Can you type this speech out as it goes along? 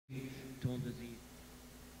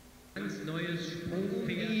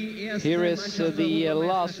Here is the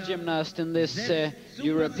last gymnast in this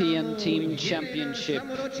European Team Championship,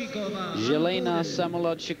 Elena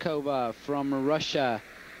Zamolodchikova from Russia.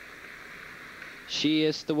 She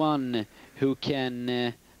is the one who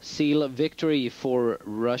can seal victory for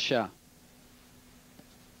Russia.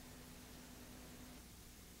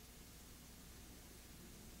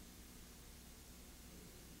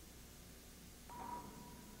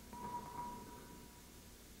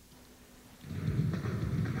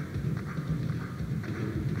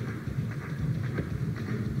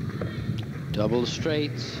 Double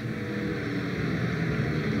straight.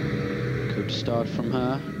 Good start from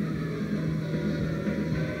her.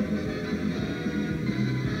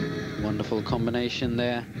 Wonderful combination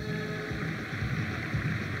there.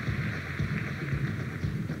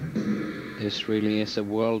 This really is a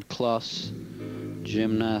world-class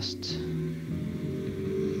gymnast.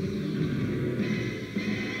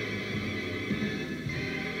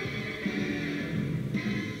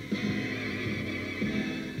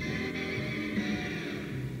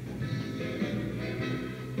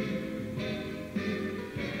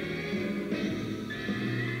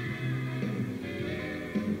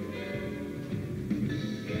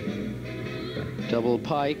 Double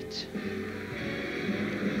piked.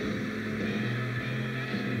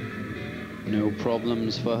 No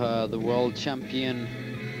problems for her, the world champion.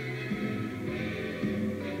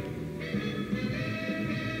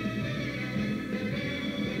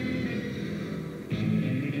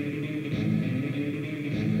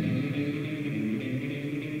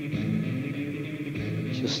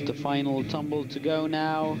 Just the final tumble to go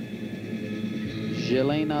now.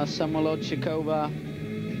 Elena Zamolodchikova.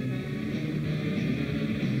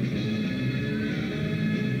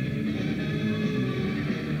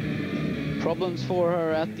 Problems for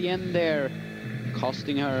her at the end there,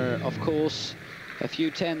 costing her, of course, a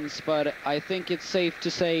few tenths, but I think it's safe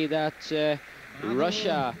to say that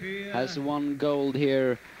Russia has won gold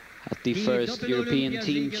here at the first European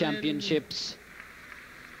Team Championships.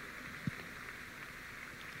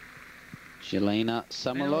 Elena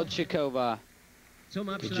Zamolodchikova,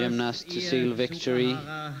 the gymnast to seal victory.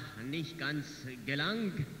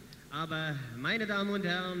 Aber meine Damen und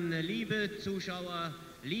Herren, liebe Zuschauer,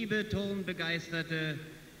 liebe Turnbegeisterte,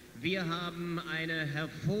 wir haben eine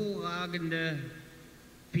hervorragende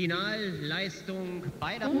Finalleistung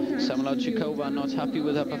beider. Zamolodchikova not happy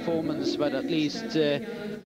with her performance, but at least